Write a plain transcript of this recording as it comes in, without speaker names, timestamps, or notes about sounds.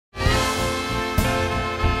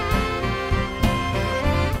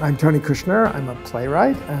I'm Tony Kushner. I'm a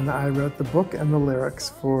playwright, and I wrote the book and the lyrics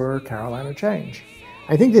for Carolina Change.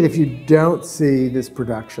 I think that if you don't see this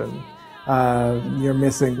production, you're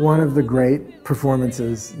missing one of the great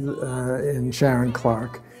performances in Sharon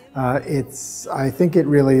Clarke. I think it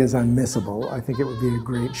really is unmissable. I think it would be a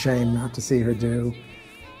great shame not to see her do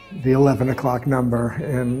the 11 o'clock number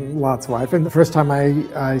in Lot's Wife. And the first time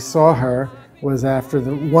I saw her was after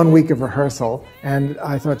the 1 week of rehearsal, and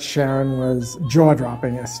I thought Sharon was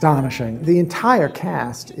jaw-dropping, astonishing. The entire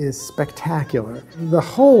cast is spectacular. The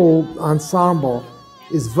whole ensemble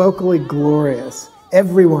is vocally glorious.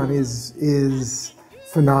 Everyone is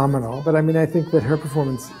phenomenal. But I mean, I think that her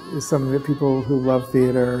performance is something that people who love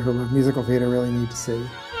theater, who love musical theater, really need to see.